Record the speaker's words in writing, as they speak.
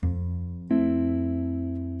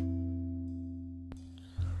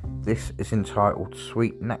This is entitled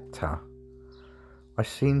Sweet Nectar. I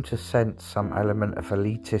seem to sense some element of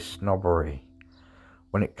elitist snobbery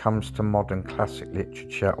when it comes to modern classic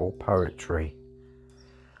literature or poetry.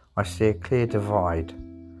 I see a clear divide.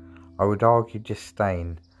 I would argue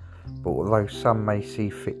disdain, but although some may see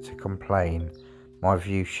fit to complain, my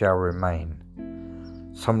view shall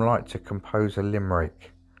remain. Some like to compose a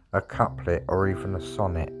limerick, a couplet, or even a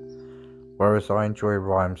sonnet, whereas I enjoy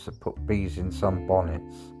rhymes that put bees in some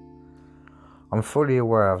bonnets. I'm fully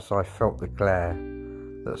aware, as I felt the glare,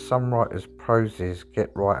 that some writers' proses get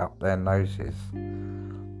right up their noses.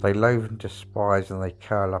 They loathe and despise and they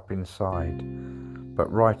curl up inside. But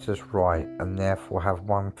writers write and therefore have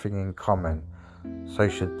one thing in common, so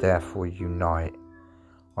should therefore unite.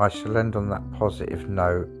 I shall end on that positive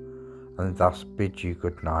note and thus bid you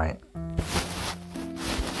good night.